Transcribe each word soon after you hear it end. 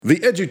The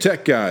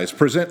EduTech guys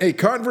present a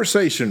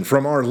conversation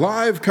from our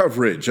live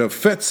coverage of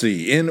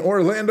FETC in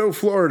Orlando,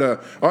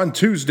 Florida on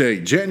Tuesday,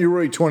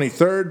 January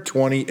 23rd,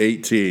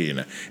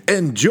 2018.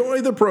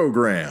 Enjoy the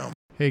program.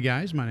 Hey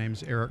guys, my name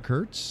is Eric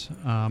Curts.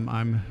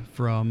 I'm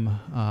from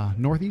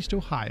Northeast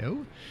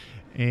Ohio,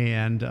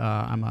 and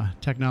I'm a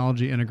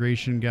technology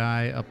integration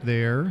guy up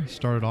there.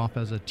 Started off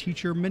as a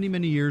teacher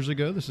many years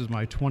ago. This is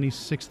my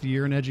 26th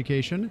year in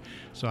education.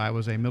 So I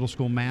was a middle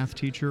school math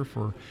teacher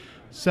for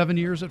 7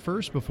 years at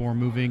first before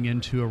moving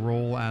into a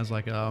role as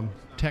like a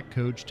tech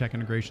coach, tech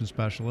integration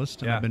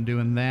specialist. And I've been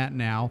doing that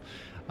now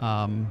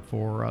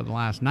for the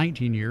last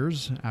 19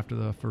 years after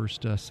the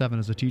first 7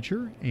 as a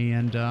teacher,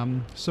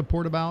 and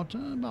support about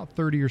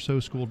 30 or so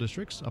school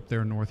districts up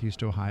there in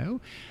Northeast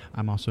Ohio.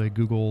 I'm also a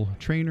Google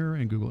trainer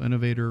and Google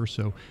innovator,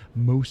 so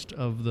most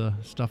of the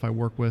stuff I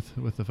work with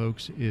the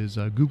folks is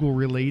Google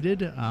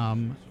related.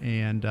 As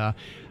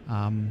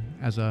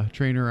a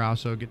trainer, I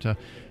also get to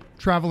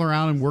travel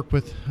around and work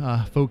with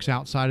folks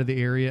outside of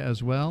the area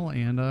as well,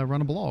 and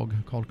run a blog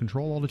called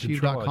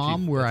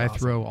ControlAltAchieve.com, where I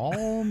throw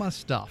all my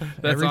stuff.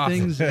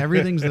 Everything's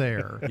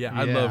there. Yeah,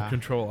 I love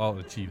Control Alt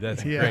Achieve.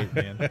 That's great,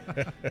 man.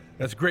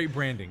 That's great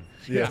branding.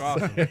 Yeah, that's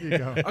awesome. There you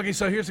go. Okay,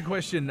 so here's a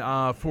question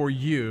for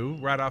you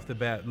right off the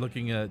bat.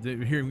 Looking at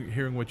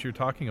hearing what you're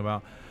talking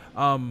about,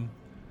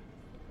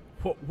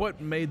 what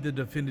made the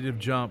definitive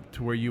jump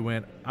to where you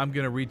went, I'm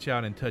going to reach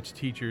out and touch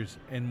teachers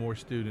and more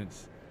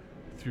students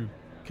through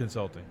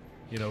consulting?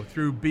 You know,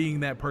 through being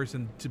that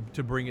person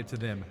to bring it to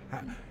them.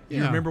 Do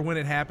you remember when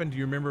it happened? Do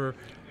you remember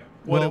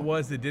what it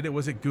was that did it?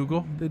 Was it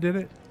Google that did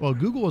it? Well,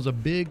 Google was a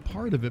big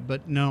part of it,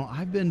 but no,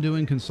 I've been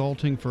doing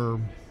consulting for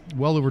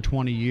well over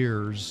 20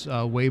 years,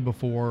 way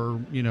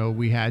before,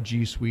 we had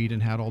G Suite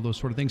and had all those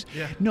sort of things.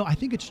 Yeah. No, I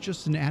think it's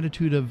just an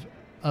attitude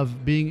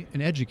of being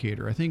an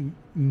educator. I think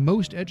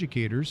most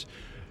educators,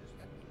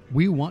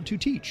 we want to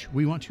teach.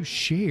 We want to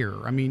share.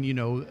 I mean,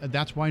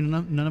 that's why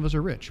none of us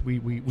are rich.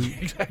 We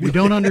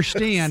don't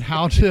understand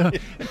how to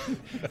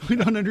we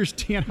don't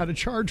understand how to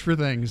charge for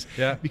things.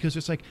 Yeah. Because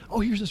it's like,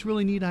 oh, here's this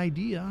really neat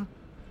idea.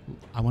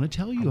 I want to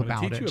tell you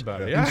about it.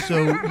 Yeah. And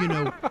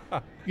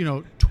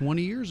so,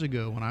 20 years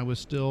ago when I was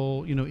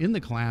still, in the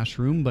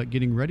classroom, but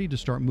getting ready to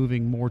start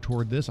moving more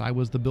toward this, I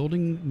was the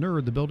building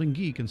nerd, the building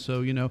geek. And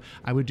so,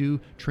 I would do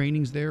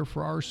trainings there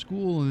for our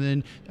school. And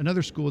then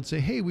another school would say,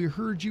 hey, we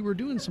heard you were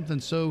doing something.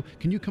 So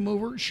can you come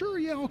over? Sure.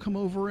 Yeah, I'll come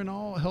over and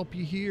I'll help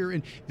you here.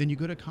 And then you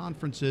go to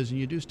conferences and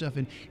you do stuff.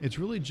 And it's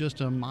really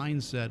just a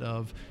mindset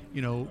of,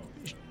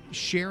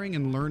 sharing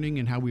and learning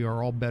and how we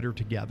are all better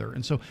together.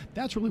 And so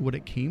that's really what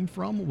it came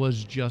from,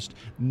 was just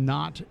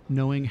not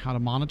knowing how to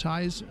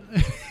monetize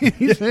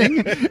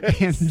anything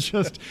and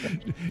just,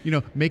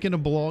 making a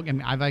blog.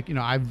 And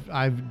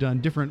I've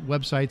done different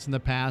websites in the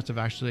past. I've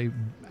actually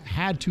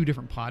had 2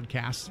 different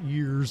podcasts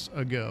years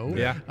ago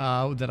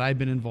that I've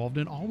been involved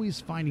in, always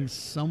finding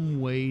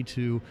some way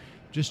to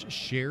just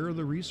share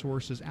the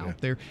resources out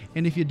there.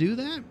 And if you do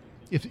that,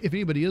 if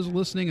anybody is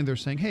listening and they're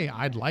saying, hey,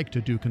 I'd like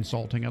to do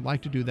consulting, I'd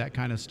like to do that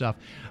kind of stuff,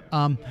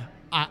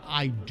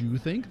 I do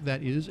think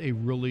that is a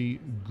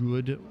really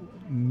good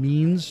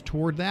means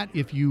toward that.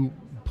 If you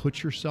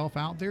put yourself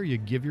out there, you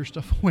give your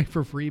stuff away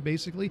for free,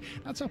 basically.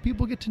 That's how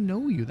people get to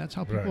know you. That's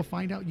how people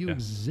find out you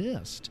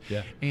exist.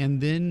 Yeah.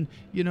 And then,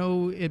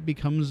 it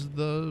becomes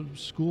the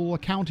school a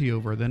county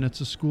over, then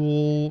it's a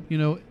school,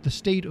 the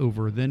state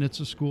over, then it's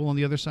a school on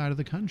the other side of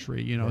the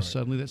country,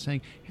 suddenly that's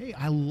saying, hey,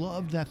 I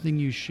loved that thing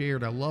you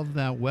shared. I loved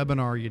that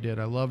webinar you did.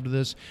 I loved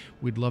this.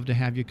 We'd love to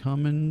have you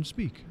come and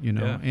speak,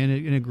 and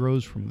it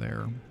grows from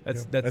there.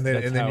 That's and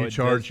then you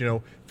charge,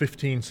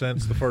 15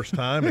 cents the first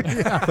time and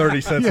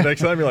 30 cents the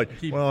next time. You're like,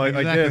 well,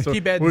 I guess.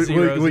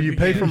 Will you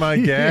pay for my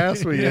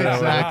gas?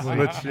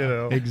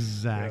 Exactly.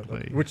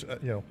 Exactly. Which,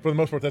 for the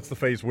most part, that's the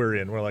phase we're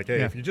in. We're like,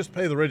 hey, if you just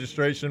pay the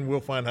registration,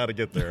 we'll find how to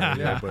get there.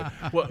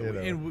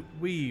 And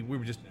we were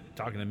just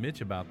talking to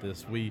Mitch about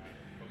this. We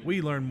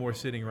learn more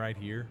sitting right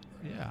here.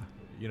 Yeah.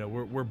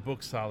 We're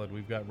book solid.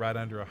 We've got right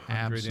under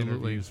 100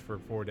 interviews for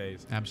 4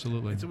 days.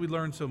 Absolutely. And so we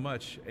learn so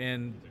much.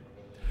 And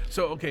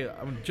so, okay,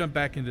 I'm going to jump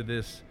back into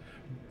this.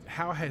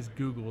 How has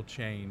Google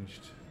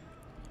changed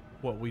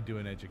what we do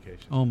in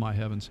education? Oh, my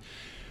heavens.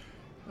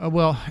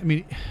 Well, I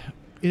mean,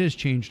 it has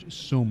changed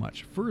so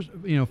much.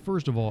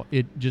 First of all,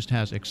 it just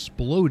has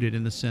exploded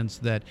in the sense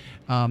that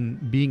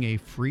being a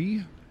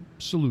free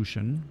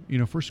solution,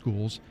 for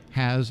schools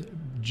has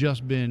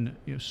just been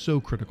so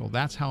critical.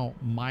 That's how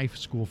my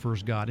school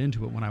first got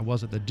into it when I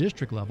was at the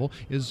district level.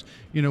 Is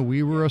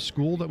we were a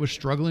school that was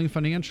struggling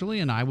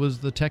financially, and I was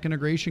the tech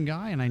integration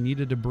guy, and I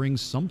needed to bring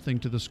something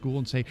to the school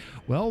and say,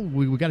 well,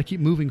 we got to keep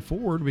moving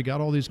forward. We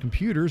got all these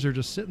computers; they're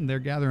just sitting there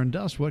gathering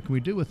dust. What can we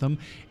do with them?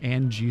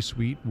 And G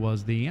Suite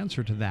was the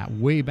answer to that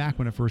way back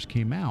when it first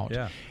came out.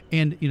 Yeah.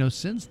 And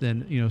since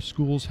then,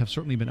 schools have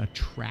certainly been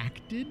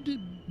attracted to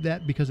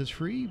that because it's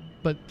free,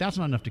 but that's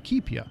not enough to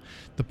keep you.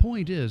 The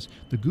point is,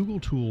 the Google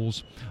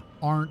tools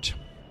aren't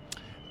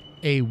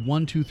a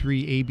 1, 2,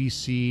 3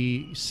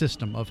 ABC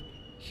system of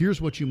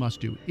here's what you must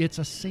do. It's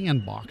a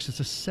sandbox.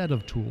 It's a set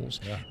of tools.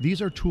 Yeah.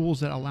 These are tools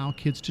that allow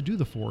kids to do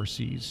the 4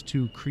 C's,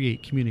 to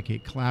create,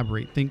 communicate,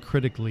 collaborate, think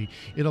critically.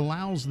 It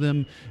allows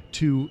them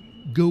to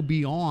go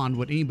beyond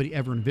what anybody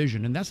ever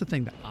envisioned. And that's the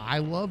thing that I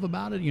love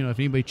about it. You know, if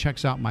anybody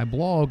checks out my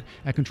blog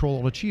at Control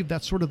Alt Achieve,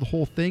 that's sort of the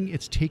whole thing.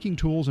 It's taking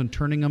tools and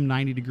turning them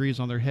 90 degrees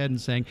on their head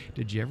and saying,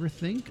 did you ever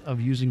think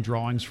of using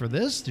drawings for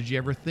this? Did you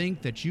ever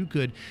think that you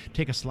could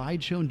take a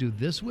slideshow and do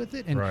this with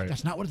it? And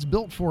that's not what it's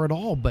built for at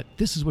all, but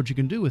this is what you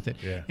can do with it.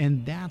 Yeah.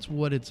 And that's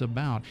what it's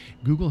about.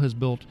 Google has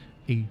built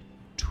a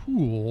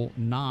tool,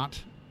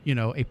 not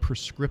a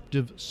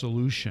prescriptive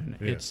solution.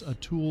 Yes. It's a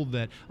tool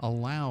that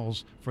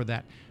allows for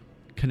that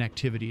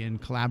connectivity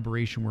and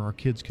collaboration where our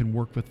kids can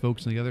work with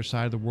folks on the other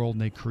side of the world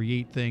and they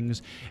create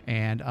things.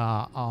 And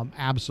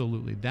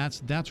absolutely,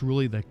 that's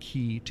really the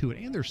key to it.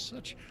 And there's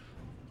such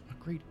a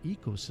great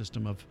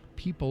ecosystem of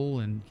people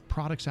and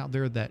products out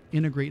there that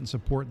integrate and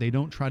support. They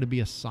don't try to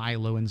be a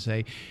silo and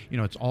say,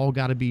 it's all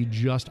got to be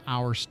just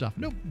our stuff.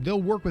 No,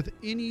 they'll work with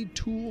any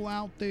tool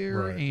out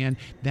there, and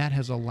that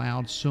has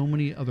allowed so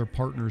many other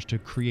partners to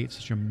create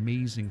such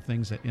amazing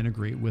things that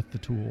integrate with the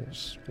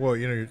tools. Well,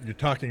 you're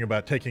talking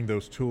about taking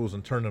those tools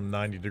and turn them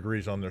 90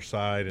 degrees on their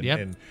side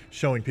and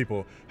showing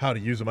people how to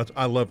use them.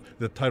 I love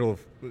the title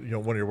of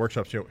one of your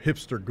workshops,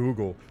 Hipster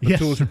Google, the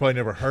tools you probably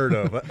never heard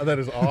of. That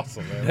is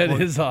awesome, man.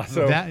 That is awesome.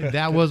 So,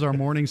 that was our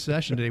morning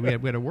session today.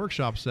 We had a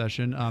workshop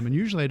session, and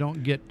usually I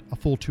don't get a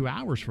full 2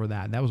 hours for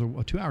that. That was a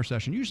 2-hour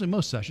session. Usually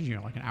most sessions,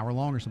 like an hour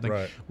long or something.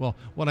 Right. Well,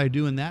 what I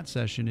do in that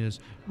session is,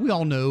 we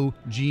all know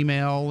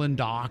Gmail and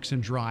Docs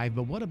and Drive,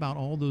 but what about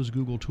all those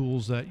Google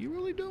tools that you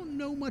really don't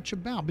know much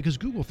about? Because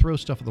Google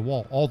throws stuff at the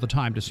wall all the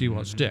time to see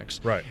what sticks.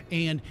 Right.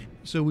 And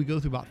so we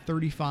go through about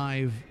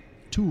 35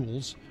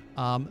 tools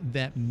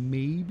that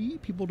maybe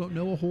people don't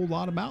know a whole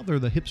lot about. They're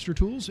the hipster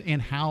tools,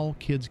 and how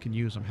kids can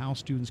use them, how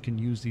students can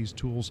use these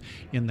tools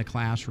in the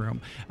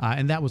classroom.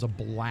 And that was a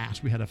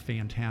blast. We had a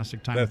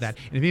fantastic time with that.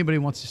 And if anybody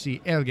wants to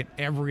see, again,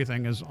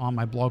 everything is on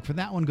my blog. For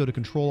that one, go to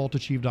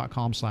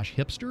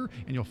controlaltachieve.com/hipster,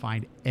 and you'll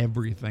find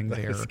everything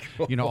there.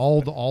 Cool.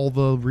 All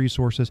the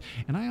resources.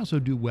 And I also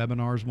do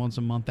webinars once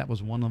a month. That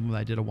was one of them that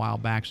I did a while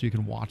back, so you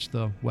can watch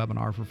the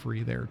webinar for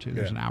free there, too.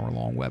 There's an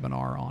hour-long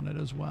webinar on it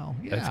as well.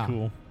 Yeah. That's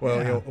cool.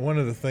 Well, one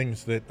of the things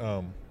that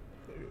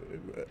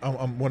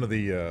I'm one of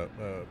the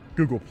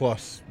Google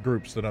Plus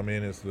groups that I'm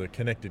in is the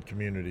Connected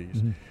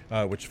Communities,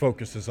 which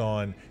focuses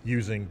on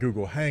using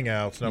Google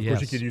Hangouts. Now, of course,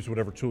 you could use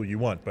whatever tool you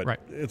want, but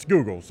it's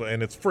Google,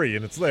 and it's free,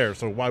 and it's there,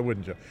 so why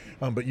wouldn't you?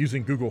 But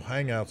using Google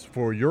Hangouts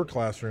for your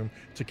classroom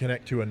to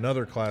connect to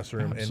another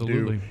classroom and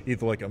do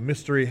either like a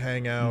mystery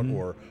hangout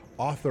or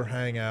author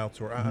hangouts,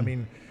 or I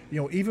mean,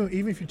 even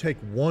if you take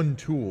one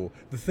tool,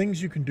 the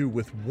things you can do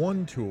with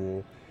one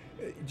tool,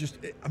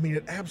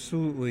 it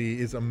absolutely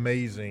is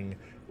amazing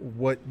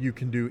what you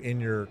can do in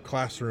your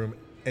classroom.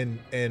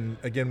 And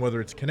again, whether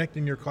it's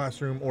connecting your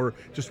classroom or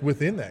just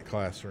within that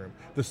classroom,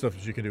 the stuff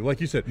that you can do.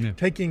 Like you said,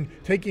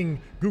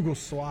 taking Google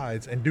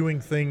Slides and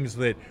doing things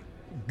that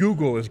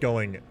Google is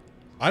going,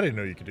 I didn't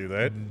know you could do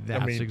that.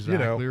 That's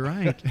exactly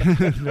right.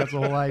 That's the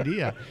whole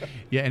idea.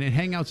 Yeah, and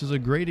Hangouts is a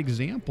great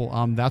example.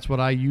 That's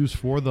what I use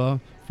for the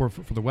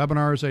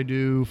webinars I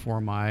do, for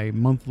my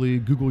monthly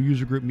Google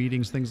user group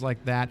meetings, things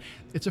like that.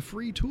 It's a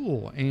free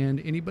tool,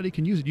 and anybody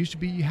can use it. It used to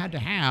be you had to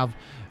have,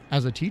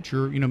 as a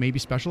teacher, maybe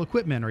special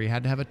equipment, or you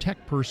had to have a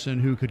tech person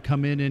who could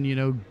come in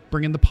and,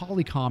 bring in the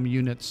Polycom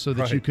units so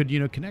that you could,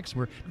 connect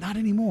somewhere. Not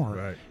anymore.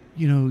 Right.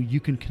 You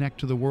can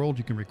connect to the world.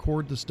 You can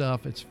record the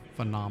stuff. It's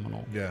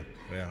phenomenal. Yeah.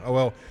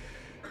 Well,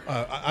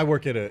 I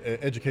work at an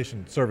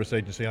education service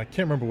agency. I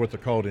can't remember what they're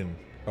called in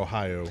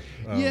Ohio.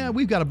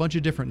 We've got a bunch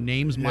of different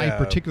names. My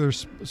particular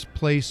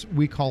place,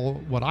 we call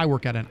what I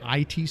work at an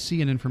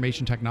ITC, an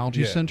Information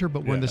Technology Center,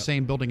 but we're in the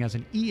same building as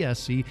an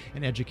ESC,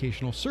 an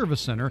Educational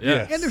Service Center.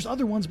 Yes. And there's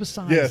other ones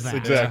besides that. Yes,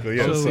 exactly.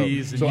 Yeah.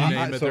 OCs, and you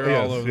name it,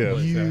 they're all over the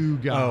place. You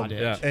got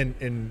it. Yeah.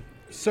 And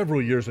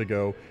several years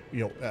ago,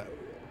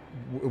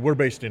 we're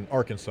based in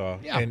Arkansas,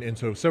 and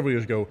so several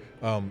years ago,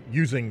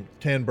 using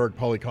Tandberg,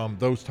 Polycom,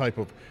 those type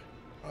of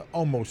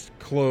almost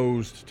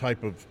closed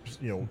type of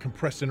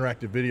compressed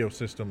interactive video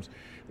systems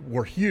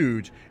were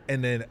huge.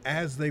 And then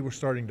as they were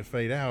starting to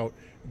fade out,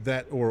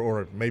 that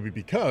or maybe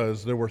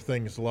because there were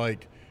things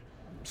like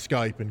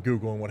Skype and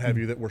Google and what have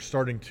you that were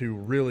starting to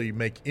really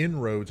make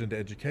inroads into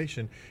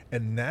education.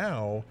 And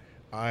now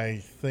I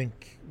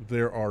think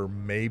there are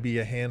maybe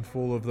a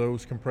handful of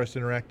those compressed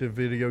interactive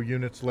video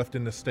units left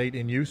in the state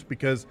in use,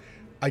 because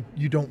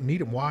you don't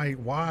need them.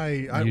 Why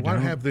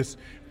have this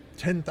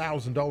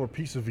 $10,000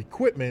 piece of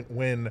equipment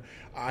when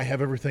I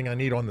have everything I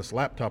need on this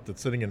laptop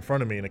that's sitting in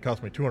front of me, and it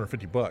costs me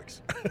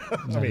 $250?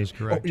 That is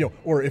correct.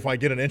 Or if I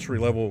get an entry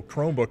level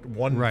Chromebook,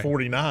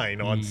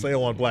 $149 on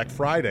sale on Black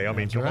Friday. I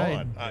mean, come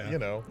on,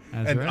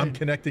 I'm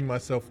connecting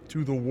myself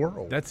to the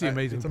world. That's the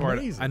amazing part.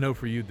 Amazing. I know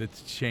for you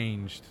that's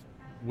changed.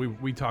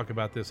 We talk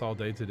about this all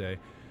day today.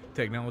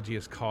 Technology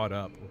has caught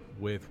up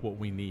with what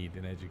we need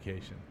in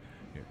education.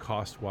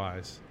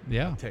 cost-wise,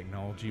 Yeah.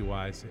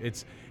 technology-wise.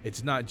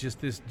 It's not just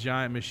this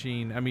giant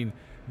machine. I mean,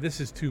 this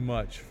is too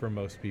much for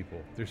most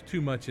people. There's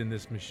too much in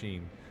this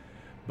machine.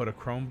 But a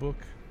Chromebook,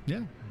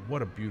 Yeah.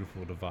 what a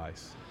beautiful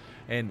device.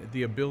 And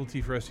the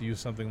ability for us to use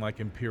something like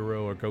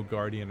Impero or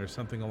GoGuardian or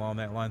something along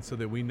that line so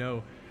that we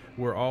know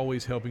we're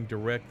always helping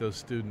direct those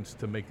students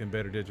to make them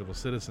better digital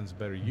citizens,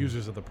 better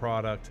users of the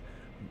product.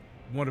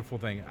 Wonderful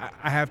thing.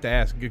 I have to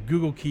ask,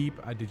 Google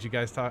Keep, did you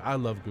guys talk? I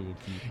love Google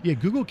Keep. Yeah,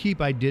 Google Keep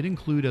I did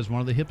include as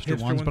one of the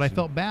hipster ones, but I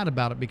felt bad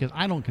about it because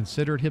I don't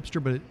consider it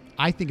hipster, but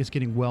I think it's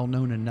getting well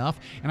known enough.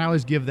 And I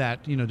always give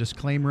that,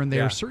 disclaimer in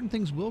there. Yeah. Certain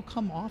things will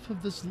come off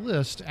of this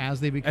list as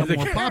they become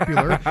more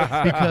popular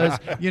because,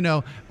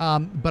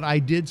 but I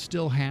did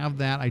still have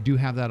that. I do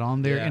have that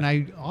on there. Yeah. And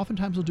I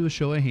oftentimes will do a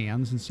show of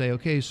hands and say,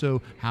 okay,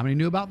 so how many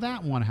knew about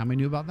that one? How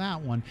many knew about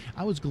that one?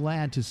 I was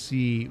glad to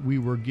see we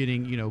were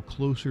getting,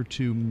 closer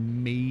to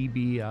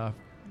maybe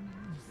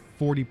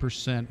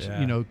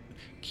 40%,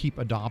 keep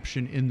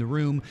adoption in the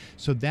room.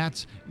 So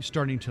that's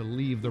starting to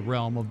leave the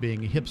realm of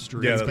being a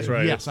hipster. Yeah, that's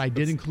right. Yes, I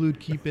did include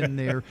keep in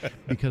there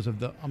because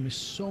of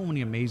so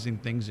many amazing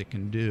things it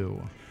can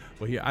do.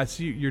 Well, yeah, I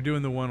see you're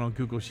doing the one on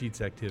Google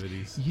Sheets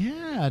activities.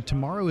 Yeah,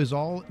 tomorrow is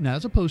now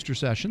it's a poster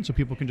session, so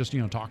people can just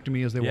talk to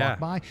me as they Yeah. walk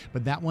by.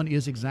 But that one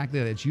is exactly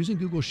that. It's using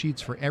Google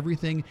Sheets for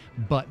everything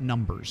but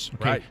numbers.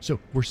 Okay, Right. so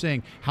we're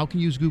saying how can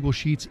you use Google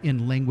Sheets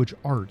in language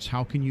arts?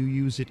 How can you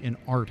use it in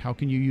art? How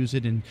can you use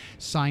it in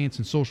science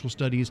and social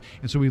studies?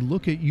 And so we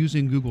look at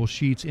using Google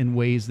Sheets in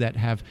ways that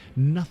have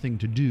nothing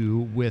to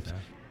do with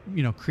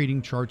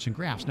creating charts and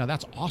graphs. Now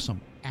that's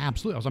awesome.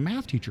 Absolutely. I was a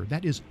math teacher.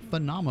 That is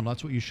phenomenal.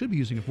 That's what you should be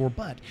using it for.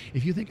 But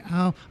if you think,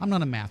 oh, I'm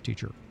not a math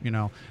teacher, so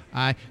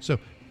I'm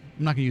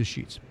not going to use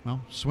Sheets.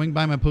 Well, swing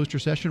by my poster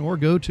session or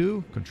go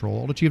to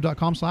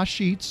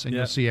controlaltachieve.com/sheets and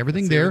you'll see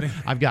everything there.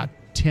 I've got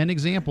 10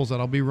 examples that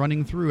I'll be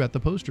running through at the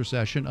poster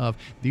session of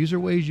these are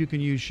ways you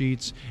can use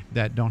Sheets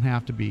that don't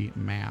have to be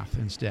math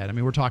instead. I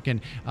mean, we're talking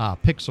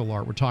pixel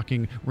art. We're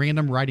talking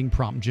random writing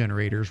prompt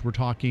generators. We're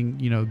talking,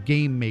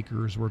 game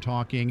makers. We're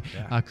talking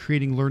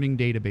creating learning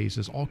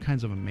databases, all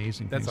kinds of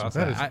amazing That's things.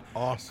 awesome. Like that. That is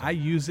awesome. I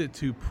use it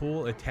to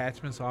pull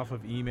attachments off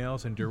of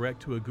emails and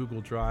direct to a Google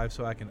Drive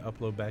so I can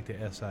upload back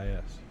to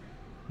SIS.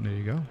 There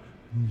you go.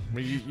 I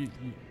mean,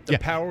 the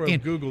power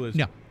of Google is...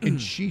 No, and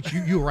Sheets,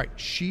 you're right.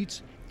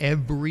 Sheets,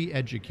 every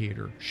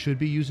educator should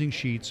be using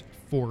Sheets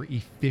for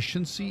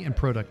efficiency and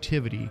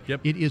productivity.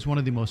 Yep. It is one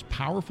of the most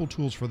powerful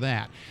tools for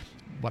that.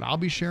 What I'll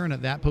be sharing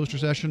at that poster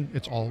session,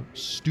 it's all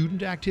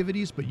student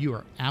activities, but you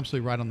are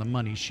absolutely right on the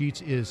money.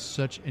 Sheets is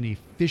such an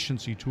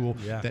efficiency tool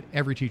that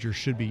every teacher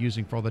should be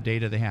using for all the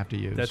data they have to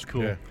use. That's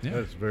cool. Yeah,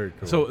 that's very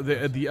cool. So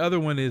the other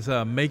one is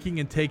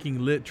making and taking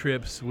lit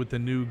trips with the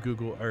new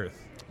Google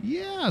Earth.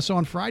 Yeah, so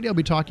on Friday I'll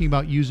be talking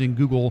about using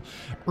Google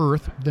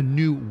Earth, the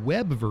new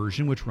web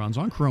version, which runs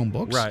on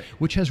Chromebooks,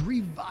 which has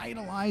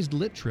revitalized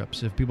lit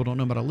trips. If people don't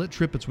know about a lit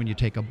trip, it's when you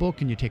take a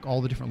book and you take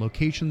all the different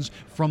locations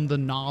from the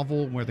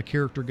novel where the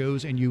character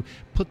goes and you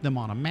put them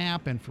on a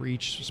map, and for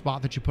each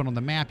spot that you put on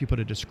the map, you put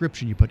a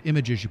description, you put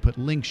images, you put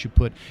links, you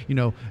put,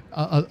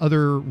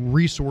 other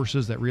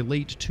resources that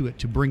relate to it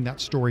to bring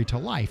that story to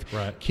life.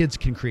 Right. Kids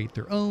can create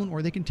their own,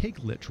 or they can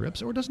take lit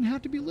trips, or it doesn't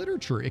have to be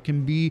literature. It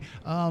can be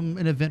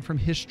an event from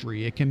history.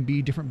 It can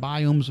be different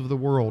biomes of the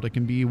world. It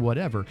can be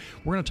whatever.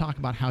 We're going to talk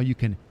about how you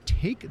can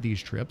take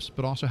these trips,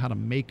 but also how to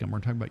make them. We're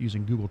talking about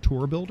using Google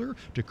Tour Builder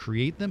to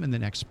create them and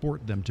then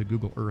export them to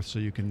Google Earth so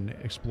you can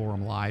explore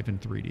them live in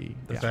 3D.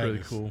 That's really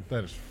cool.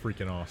 That is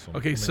freaking awesome.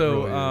 Okay,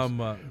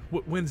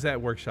 when's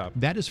that workshop?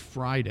 That is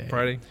Friday.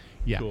 Friday?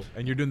 Yeah. Cool.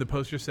 And you're doing the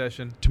poster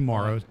session?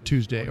 Tomorrow,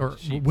 Tuesday. Or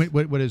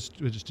what is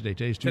today?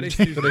 Today's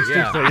Tuesday. Today's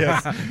Tuesday,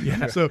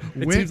 yeah. So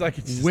it seems like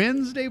it's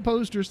Wednesday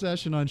poster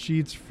session on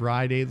Sheets,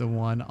 Friday the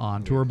one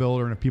on Tour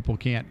Builder. And if people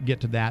can't get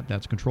to that,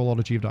 that's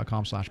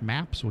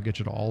controlaltachieve.com/maps. We'll get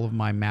you to all of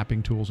my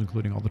mapping tools,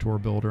 including all the Tour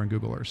Builder and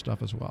Google Earth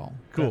stuff as well.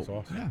 Cool. That's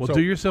awesome. Yeah. Well, So-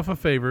 do yourself a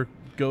favor.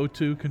 Go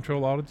to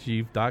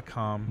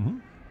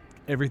controlaltachieve.com.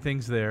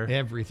 Everything's there.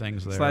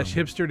 Everything's there.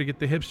 /hipster to get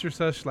the hipster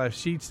stuff,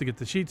 /sheets to get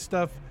the sheet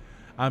stuff.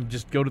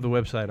 Just go to the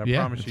website. I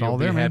promise it's you, all you'll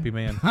there, be man. happy,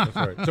 man. That's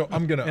right. So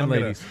I'm gonna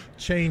ladies.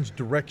 change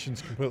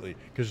directions completely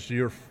because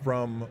you're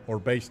from or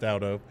based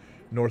out of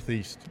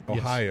Northeast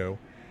Ohio.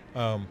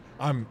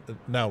 I'm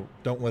now.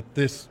 Don't let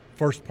this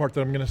first part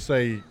that I'm gonna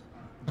say,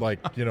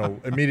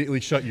 immediately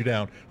shut you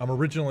down. I'm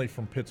originally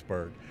from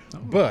Pittsburgh,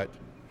 but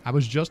I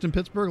was just in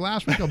Pittsburgh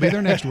last week. I'll be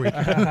there next week.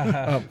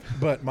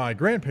 but my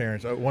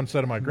grandparents, one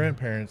set of my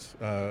grandparents,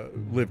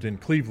 lived in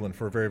Cleveland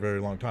for a very, very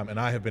long time, and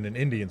I have been an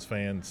Indians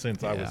fan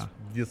since I was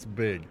this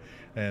big,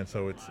 and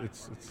so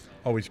it's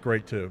always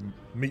great to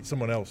meet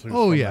someone else who's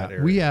from that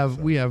area.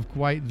 We have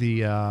quite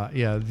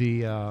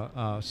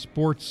the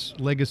sports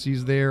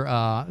legacies there.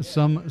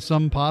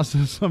 Some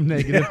positive, some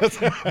negative.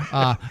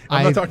 I'm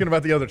not talking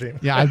about the other team.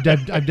 Yeah, I've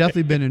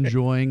definitely been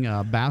enjoying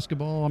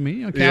basketball. I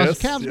mean,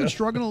 Cavs have been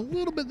struggling a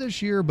little bit this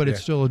year, there, but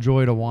it's still a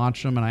joy to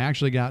watch them. And I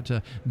actually got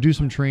to do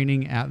some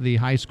training at the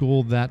high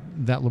school that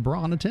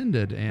LeBron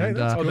attended. And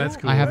that's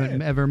cool. I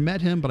haven't ever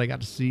met him, but I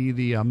got to see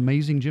the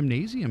amazing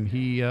gymnasium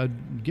he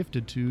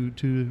gifted to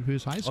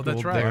his high school.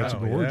 That's right. There. It's Wow,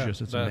 gorgeous.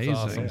 yeah. It's That's amazing.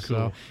 awesome. So,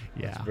 Cool.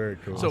 yeah. That's very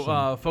cool.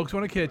 So, folks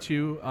want to catch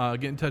you,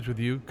 get in touch with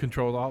you,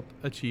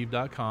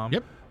 controlaltachieve.com.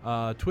 Yep.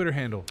 Twitter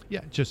handle.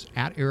 Yeah, just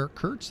at Eric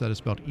Curts. That is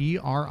spelled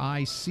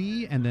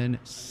ERIC and then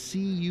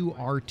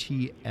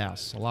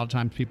CURTS. A lot of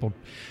times people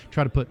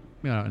try to put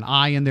an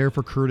I in there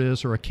for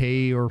Curtis or a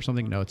K or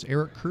something. No, it's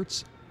Eric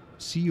Curts,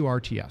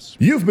 CURTS.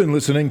 You've been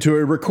listening to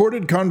a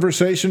recorded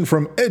conversation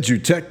from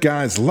EduTech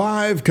Guy's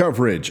live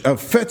coverage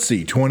of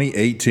FETC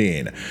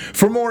 2018.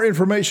 For more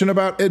information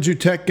about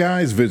EduTech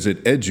Guys,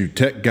 visit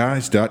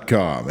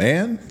edutechguys.com.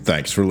 And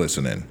thanks for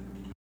listening.